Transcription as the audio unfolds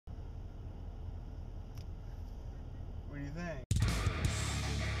do you think?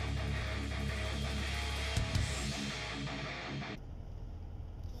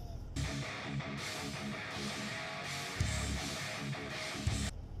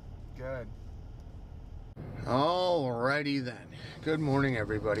 Good. Alrighty then. Good morning,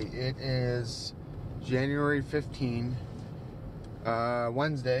 everybody. It is January 15,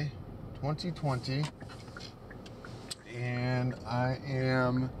 Wednesday, 2020. And I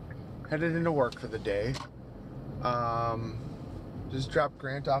am headed into work for the day. Just dropped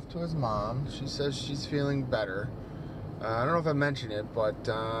Grant off to his mom. She says she's feeling better. I don't know if I mentioned it, but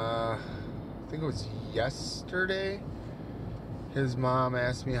I think it was yesterday. His mom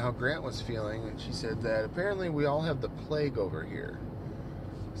asked me how Grant was feeling, and she said that apparently we all have the plague over here.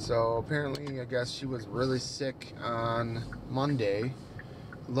 So apparently, I guess she was really sick on Monday.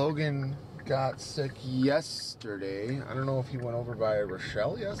 Logan got sick yesterday. I don't know if he went over by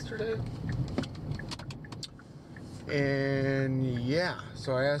Rochelle yesterday. And yeah,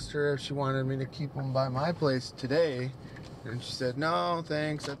 so I asked her if she wanted me to keep him by my place today. And she said, no,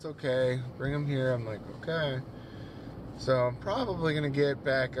 thanks, that's okay. Bring him here. I'm like, okay. So I'm probably going to get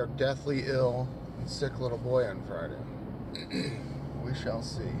back a deathly ill and sick little boy on Friday. We shall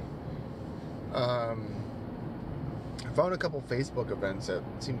see. I found a couple Facebook events that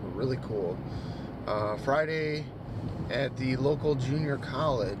seemed really cool. Friday at the local junior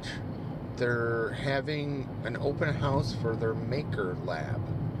college, they're having an open house for their maker lab.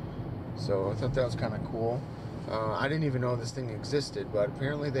 So I thought that was kind of cool. I didn't even know this thing existed, but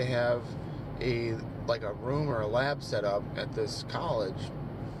apparently they have a room or a lab set up at this college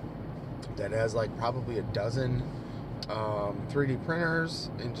that has like probably a dozen 3D printers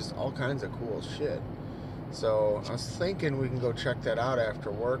and just all kinds of cool shit. So I was thinking we can go check that out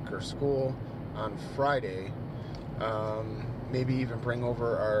after work or school on Friday. Maybe even bring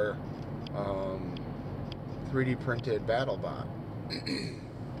over our 3D printed BattleBot and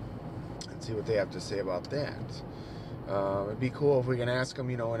see what they have to say about that. It'd be cool if we can ask them,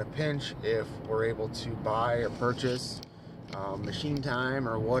 in a pinch, if we're able to buy or purchase machine time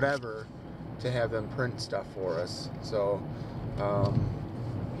or whatever to have them print stuff for us. So,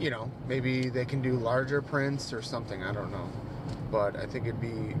 maybe they can do larger prints or something. I don't know. But I think it'd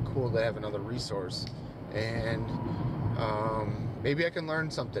be cool to have another resource. And maybe I can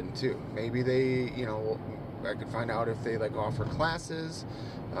learn something too. Maybe they, I could find out if they offer classes.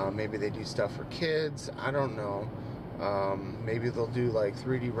 Maybe they do stuff for kids. I don't know. Maybe they'll do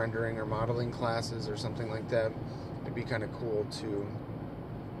 3D rendering or modeling classes or something like that. It'd be kind of cool to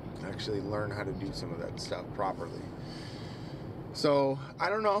actually learn how to do some of that stuff properly. So I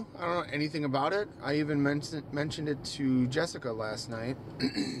don't know anything about it. I even mentioned it to Jessica last night.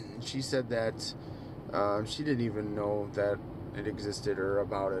 She said that she didn't even know that it existed or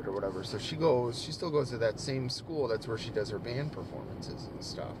about it or whatever. So she still goes to that same school. That's where she does her band performances and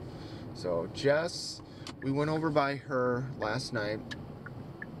stuff. So Jess, we went over by her last night.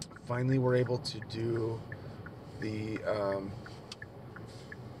 Finally, we're able to do the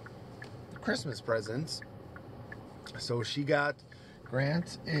Christmas presents. So she got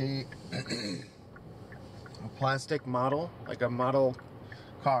Grant a plastic model, like a model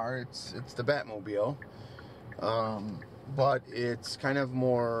car. It's the Batmobile, but it's kind of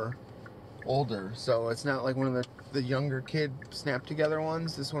more older. So it's not like one of the younger kid snap together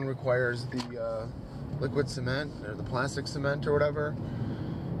ones. This one requires the liquid cement or the plastic cement or whatever,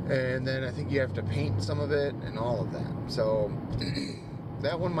 and then I think you have to paint some of it and all of that. So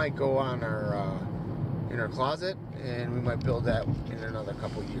that one might go on our in our closet, and we might build that in another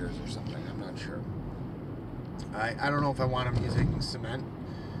couple years or something. I'm not sure. I don't know if I want him using cement.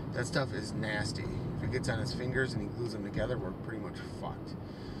 That stuff is nasty. If it gets on his fingers and he glues them together, we're pretty much fucked.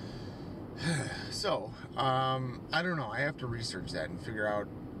 So I don't know. I have to research that and figure out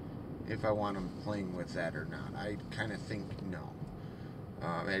if I want him playing with that or not. I kind of think no.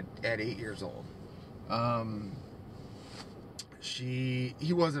 At 8 years old.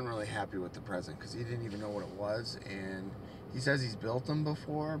 He wasn't really happy with the present because he didn't even know what it was, and he says he's built them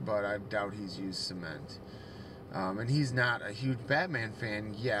before, but I doubt he's used cement. And he's not a huge Batman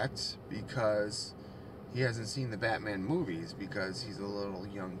fan yet because he hasn't seen the Batman movies because he's a little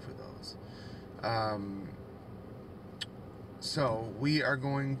young for those. So we are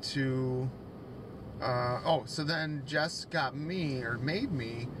going to so then Jess got me, or made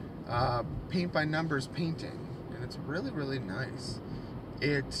me, paint by numbers painting. And it's really, really nice.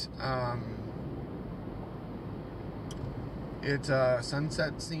 It's a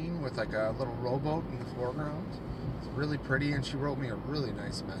sunset scene with a little rowboat in the foreground. It's really pretty, and she wrote me a really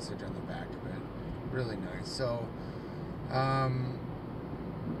nice message on the back of it. Really nice. So,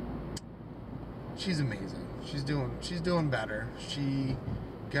 she's amazing. She's doing better. She's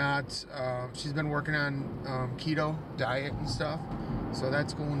been working on keto diet and stuff, so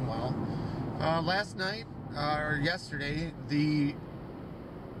that's going well. Last night or yesterday, the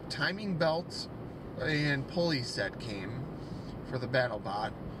timing belt and pulley set came for the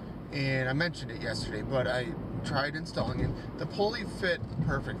BattleBot, and I mentioned it yesterday, but I tried installing it. The pulley fit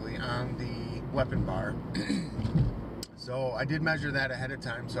perfectly on the weapon bar. So I did measure that ahead of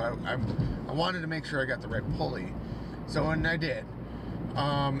time, so I wanted to make sure I got the right pulley. So, and I did.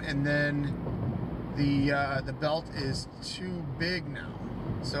 And then the belt is too big now.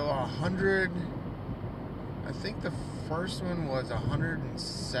 So 100, I think the first one was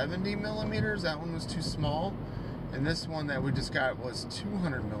 170 millimeters. That one was too small. And this one that we just got was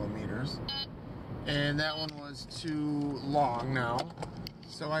 200 millimeters. And that one was too long now.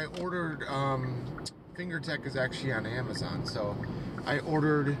 So I ordered, FingerTech is actually on Amazon. So I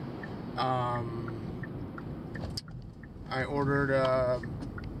ordered,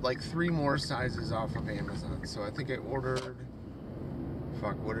 like 3 more sizes off of Amazon. So I think I ordered,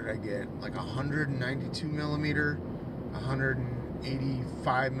 what did I get? Like 192 millimeter,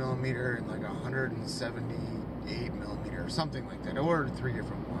 185 millimeter, and like 178 millimeter, or something like that. I ordered 3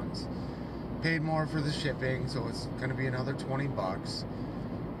 different ones. Paid more for the shipping, so it's gonna be another 20 bucks.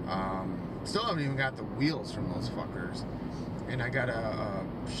 Still haven't even got the wheels from those fuckers. And I got a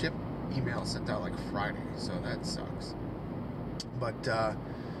ship email sent out like Friday, so that sucks. But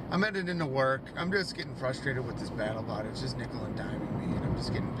I'm headed into work. I'm just getting frustrated with this BattleBot. It's just nickel and diming me, and I'm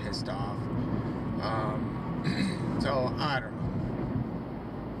just getting pissed off. So I don't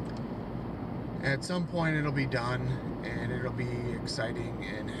know. At some point it'll be done, and it'll be exciting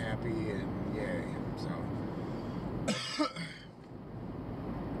and happy and yay. So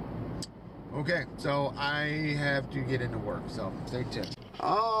okay, so I have to get into work, so stay tuned.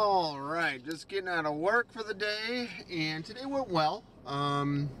 Alright, just getting out of work for the day, and today went well.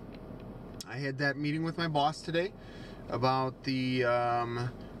 I had that meeting with my boss today about the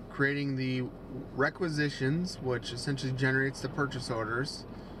creating the requisitions, which essentially generates the purchase orders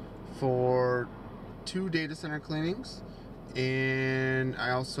for 2 data center cleanings, and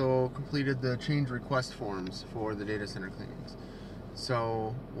I also completed the change request forms for the data center cleanings.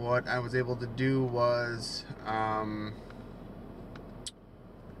 So what I was able to do was,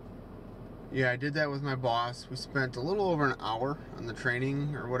 yeah, I did that with my boss. We spent a little over an hour on the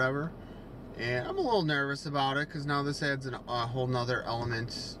training or whatever, and I'm a little nervous about it because now this adds a whole nother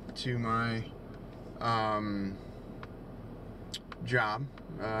element to my job,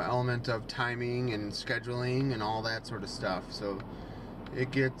 element of timing and scheduling and all that sort of stuff. So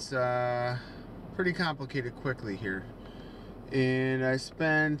it gets pretty complicated quickly here. And I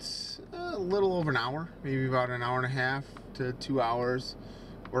spent a little over an hour, maybe about an hour and a half to 2 hours,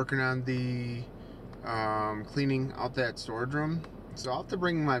 working on the cleaning out that storage room. So I'll have to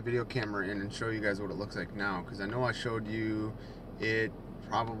bring my video camera in and show you guys what it looks like now, because I know I showed you it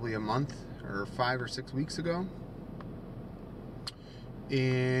probably a month or 5 or 6 weeks ago,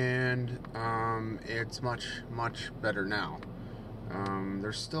 and it's much better now.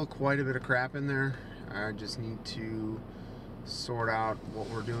 There's still quite a bit of crap in there. I just need to sort out what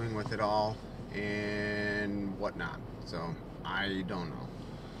we're doing with it all and whatnot. So I don't know.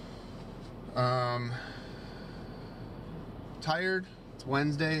 Tired. It's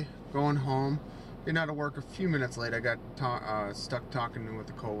Wednesday. Going home. Getting out of work a few minutes late. I got stuck talking with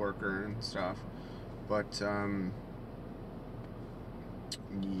a coworker and stuff. But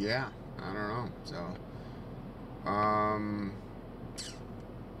yeah, I don't know. So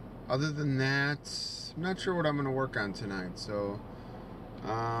other than that, I'm not sure what I'm going to work on tonight. So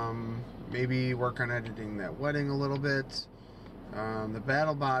maybe work on editing that wedding a little bit. The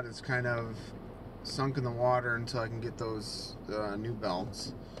BattleBot is kind of sunk in the water until I can get those new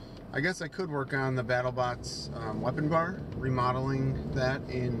belts. I guess I could work on the BattleBot's weapon bar, remodeling that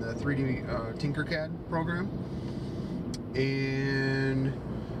in the 3D Tinkercad program. And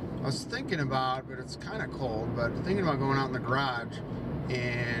I was thinking about, but it's kind of cold, but thinking about going out in the garage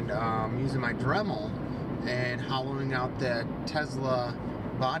and using my Dremel and hollowing out that Tesla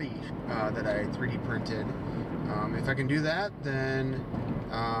body that I 3D printed. If I can do that, then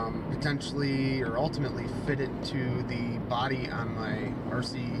potentially or ultimately fit it to the body on my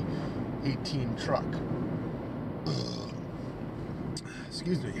RC18 truck.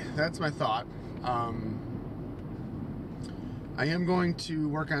 Excuse me, that's my thought. I am going to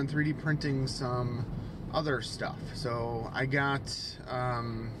work on 3D printing some other stuff. So I got, I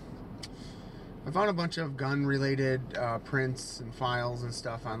found a bunch of gun related prints and files and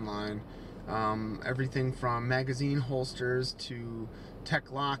stuff online. Everything from magazine holsters to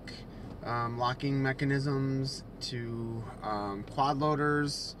tech lock locking mechanisms to quad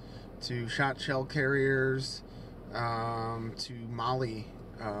loaders, to shot shell carriers, to molly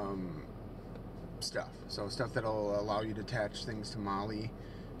stuff. So stuff that'll allow you to attach things to molly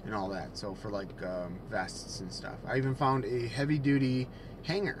and all that. So for like vests and stuff. I even found a heavy duty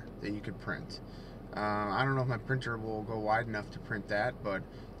hanger that you could print. I don't know if my printer will go wide enough to print that, but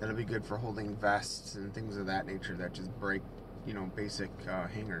that'll be good for holding vests and things of that nature that just break, you know, basic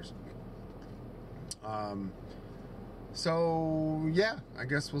hangers. So yeah, I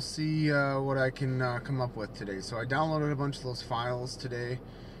guess we'll see what I can come up with today. So I downloaded a bunch of those files today.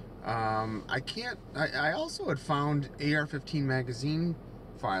 I also had found AR-15 magazine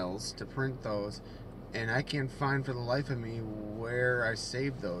files to print those, and I can't find for the life of me where I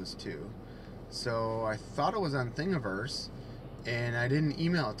saved those to. So I thought it was on Thingiverse, and I didn't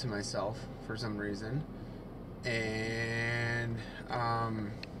email it to myself for some reason. And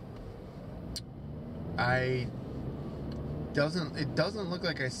it doesn't look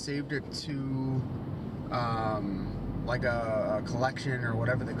like I saved it to like a collection or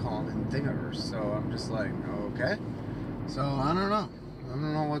whatever they call them in Thingiverse. So I'm just like, okay. So I don't know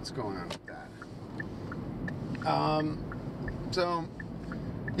what's going on with that. So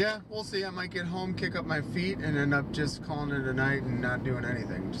yeah, we'll see. I might get home, kick up my feet, and end up just calling it a night and not doing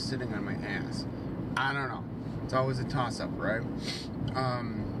anything, just sitting on my ass. I don't know. It's always a toss-up, right?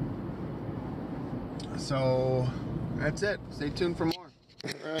 So that's it. Stay tuned for more.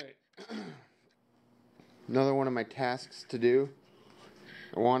 All right. Another one of my tasks to do.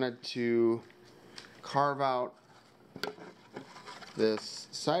 I wanted to carve out this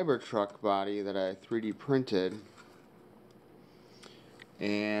Cybertruck body that I 3D printed,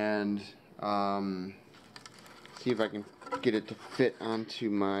 and see if I can get it to fit onto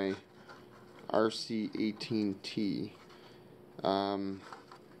my RC18T. I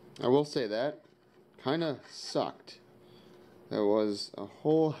will say that kind of sucked. That was a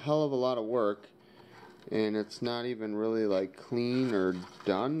whole hell of a lot of work, and it's not even really like clean or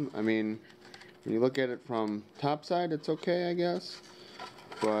done. I mean, when you look at it from top side, it's okay, I guess,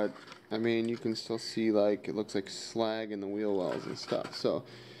 but I mean, you can still see like it looks like slag in the wheel wells and stuff. So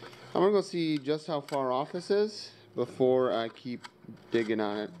I'm gonna go see just how far off this is before I keep digging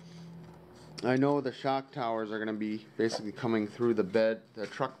on it. I know the shock towers are gonna be basically coming through the bed, the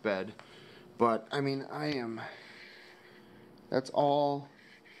truck bed, but I mean, that's all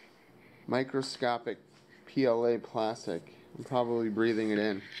microscopic PLA plastic. I'm probably breathing it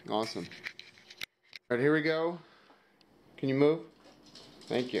in. Awesome. All right, here we go. Can you move?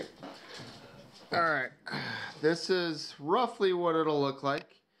 Thank you. All right, this is roughly what it'll look like.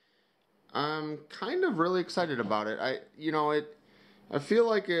 I'm kind of really excited about it. I feel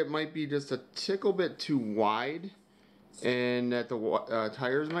like it might be just a tickle bit too wide, and that the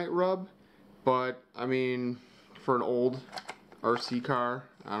tires might rub. But I mean, for an old RC car,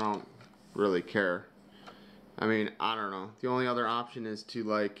 I don't really care. I mean, I don't know. The only other option is to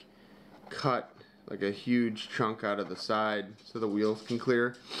like cut like a huge chunk out of the side so the wheels can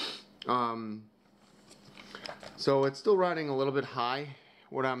clear. So it's still riding a little bit high.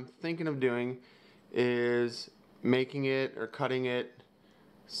 What I'm thinking of doing is making it or cutting it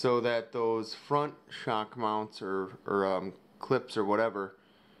so that those front shock mounts or clips or whatever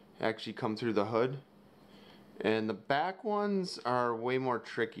actually come through the hood. And the back ones are way more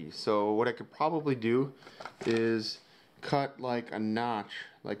tricky. So what I could probably do is cut like a notch,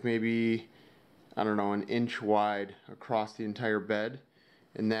 like maybe, I don't know, an inch wide across the entire bed,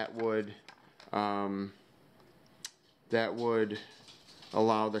 and that would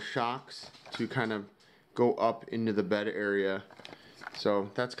allow the shocks to kind of go up into the bed area.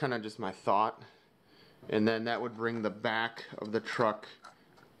 So that's kind of just my thought. And then that would bring the back of the truck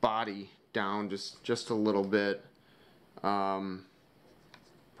body down just a little bit.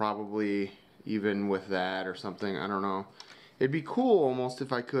 Probably even with that or something, I don't know. It'd be cool almost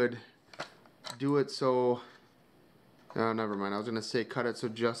if I could do it so, oh, never mind, I was gonna say cut it so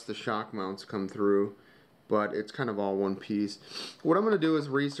just the shock mounts come through, but it's kind of all one piece. What I'm gonna do is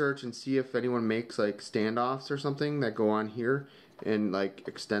research and see if anyone makes like standoffs or something that go on here and like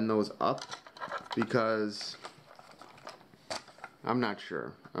extend those up, because I'm not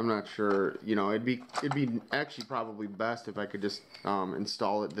sure. You know, it'd be actually probably best if I could just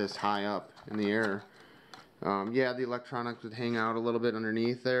install it this high up in the air. Yeah, the electronics would hang out a little bit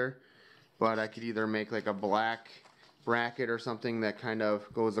underneath there, but I could either make like a black bracket or something that kind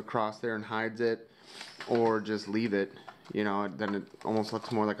of goes across there and hides it, or just leave it. You know, then it almost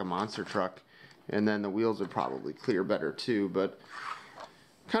looks more like a monster truck, and then the wheels would probably clear better too. But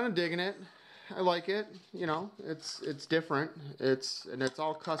kind of digging it. I like it. You know, it's different. It's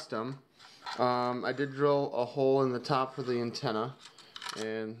all custom. I did drill a hole in the top for the antenna,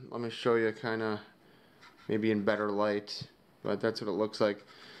 and let me show you kind of maybe in better light, but that's what it looks like.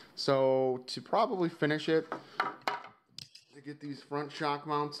 So to probably finish it, to get these front shock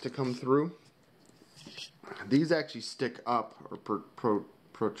mounts to come through, these actually stick up or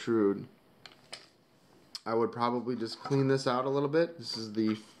protrude. I would probably just clean this out a little bit. This is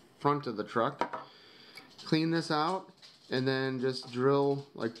the front of the truck. Clean this out and then just drill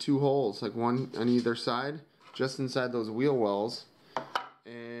like 2 holes, like one on either side, just inside those wheel wells.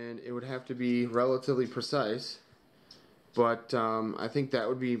 And it would have to be relatively precise, but I think that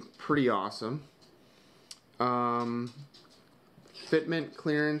would be pretty awesome. Fitment,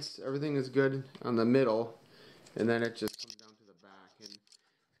 clearance, everything is good on the middle, and then it just comes down to the back. And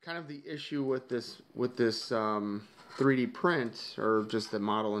kind of the issue with this 3D print, or just the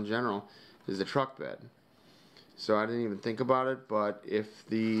model in general, is the truck bed. So I didn't even think about it, but if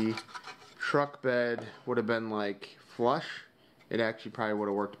the truck bed would have been like flush, it actually probably would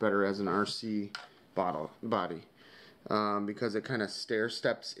have worked better as an RC body, because it kind of stair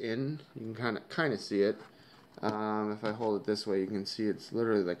steps in. You can kind of see it. If I hold it this way, you can see it's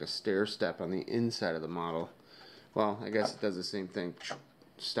literally like a stair step on the inside of the model. Well, I guess it does the same thing.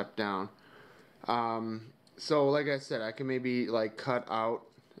 Step down. So like I said, I can maybe like cut out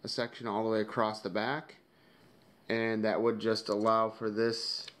a section all the way across the back, and that would just allow for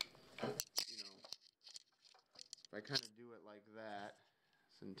this, you know, if I kind of do it like that,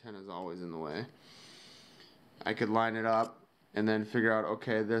 this antenna's always in the way, I could line it up and then figure out,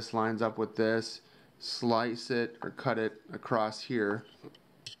 okay, this lines up with this, slice it or cut it across here.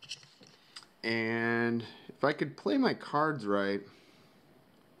 And if I could play my cards right,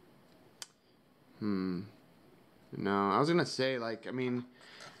 no, I was gonna say, like, I mean,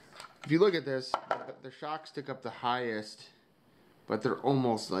 if you look at this, the shocks stick up the highest, but they're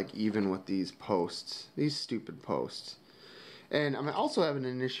almost like even with these posts, these stupid posts. And I'm also having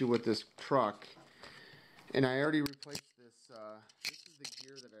an issue with this truck, and I already replaced this. This is the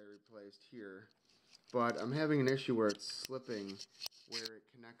gear that I replaced here, but I'm having an issue where it's slipping where it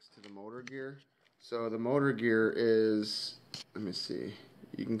connects to the motor gear. So the motor gear is, let me see,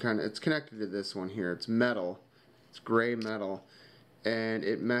 you can kind of, it's connected to this one here. It's metal, it's gray metal, and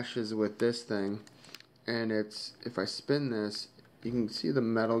it meshes with this thing. And it's, if I spin this, you can see the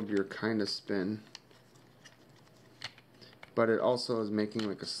metal gear kind of spin, but it also is making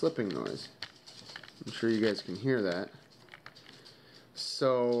like a slipping noise. I'm sure you guys can hear that.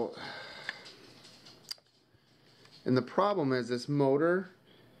 So, and the problem is this motor,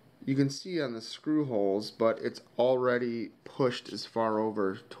 you can see on the screw holes, but it's already pushed as far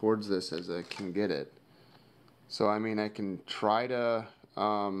over towards this as I can get it. So I mean, I can try to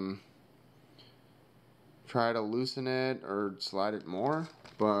loosen it or slide it more,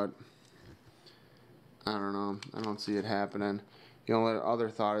 but I don't know. I don't see it happening. The only other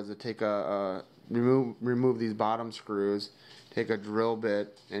thought is to take remove these bottom screws, take a drill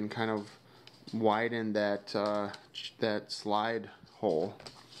bit and kind of widen that that slide hole,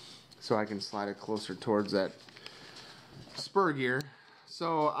 so I can slide it closer towards that spur gear.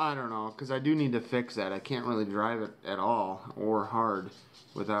 So I don't know, because I do need to fix that. I can't really drive it at all or hard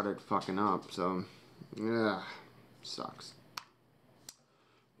without it fucking up. So yeah, sucks.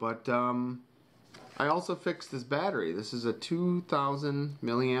 But I also fixed this battery. This is a 2000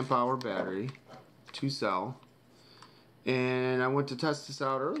 milliamp hour battery, 2-cell. And I went to test this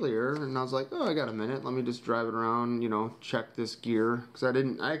out earlier, and I was like, oh, I got a minute. Let me just drive it around, you know, check this gear. Because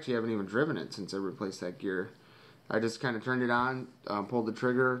I actually haven't even driven it since I replaced that gear. I just kind of turned it on, pulled the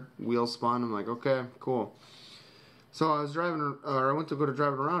trigger, wheel spun. I'm like, okay, cool. So I was driving, I went to go to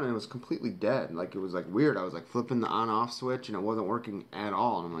drive it around, and it was completely dead. Like, it was like weird. I was like flipping the on-off switch, and it wasn't working at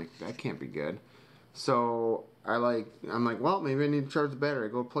all. And I'm like, that can't be good. So I'm like, well, maybe I need to charge the battery.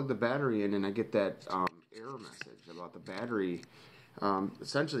 I go plug the battery in, and I get that error message about the battery.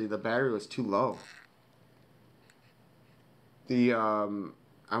 Essentially, the battery was too low.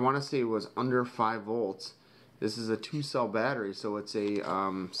 I want to say it was under 5 volts. This is a 2-cell battery, so it's a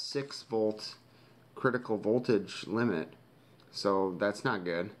 6 volt critical voltage limit. So that's not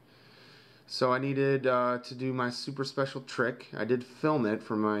good. So I needed to do my super special trick. I did film it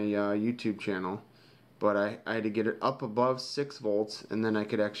for my YouTube channel, but I had to get it up above 6 volts, and then I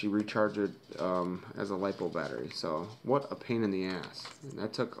could actually recharge it as a LiPo battery. So what a pain in the ass. And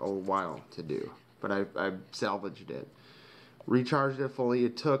that took a while to do, but I salvaged it. Recharged it fully.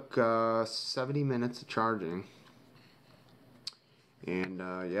 It took 70 minutes of charging. And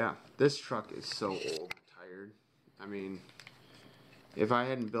yeah, this truck is so old and tired. I mean, if I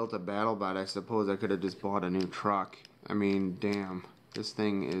hadn't built a BattleBot, I suppose I could have just bought a new truck. I mean, damn. This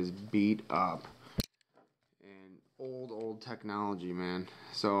thing is beat up. And old technology, man.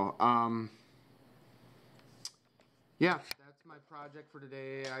 So, yeah, that's my project for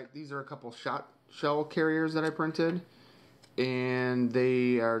today. These are a couple shell carriers that I printed. And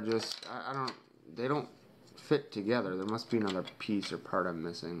they are just, they don't fit together. There must be another piece or part I'm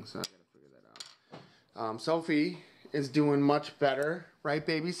missing, so I gotta figure that out. Sophie is doing much better, right,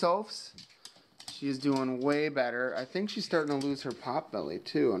 baby Sophs? She is doing way better. I think she's starting to lose her pop belly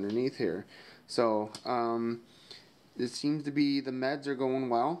too underneath here. So it seems to be the meds are going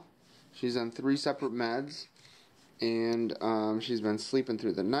well. She's on 3 separate meds, and she's been sleeping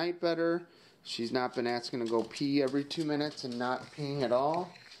through the night better. She's not been asking to go pee every 2 minutes and not peeing at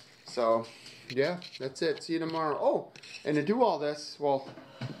all. So yeah, that's it. See you tomorrow. Oh, and to do all this, well,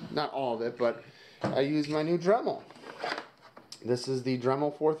 not all of it, but I use my new Dremel. This is the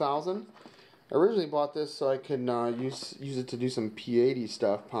Dremel 4000. I originally bought this so I can use it to do some P80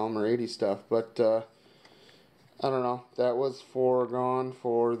 stuff, Polymer 80 stuff, but I don't know. That was foregone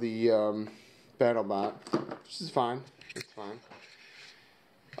for the BattleBot, which is fine. It's fine.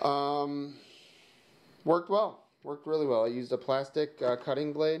 Worked well. Worked really well. I used a plastic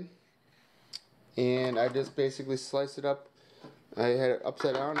cutting blade, and I just basically sliced it up. I had it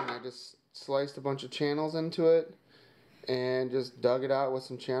upside down, and I just sliced a bunch of channels into it, and just dug it out with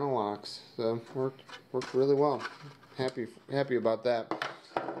some channel locks. So worked really well. Happy about that.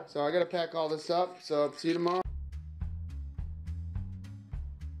 So I gotta pack all this up. So see you tomorrow.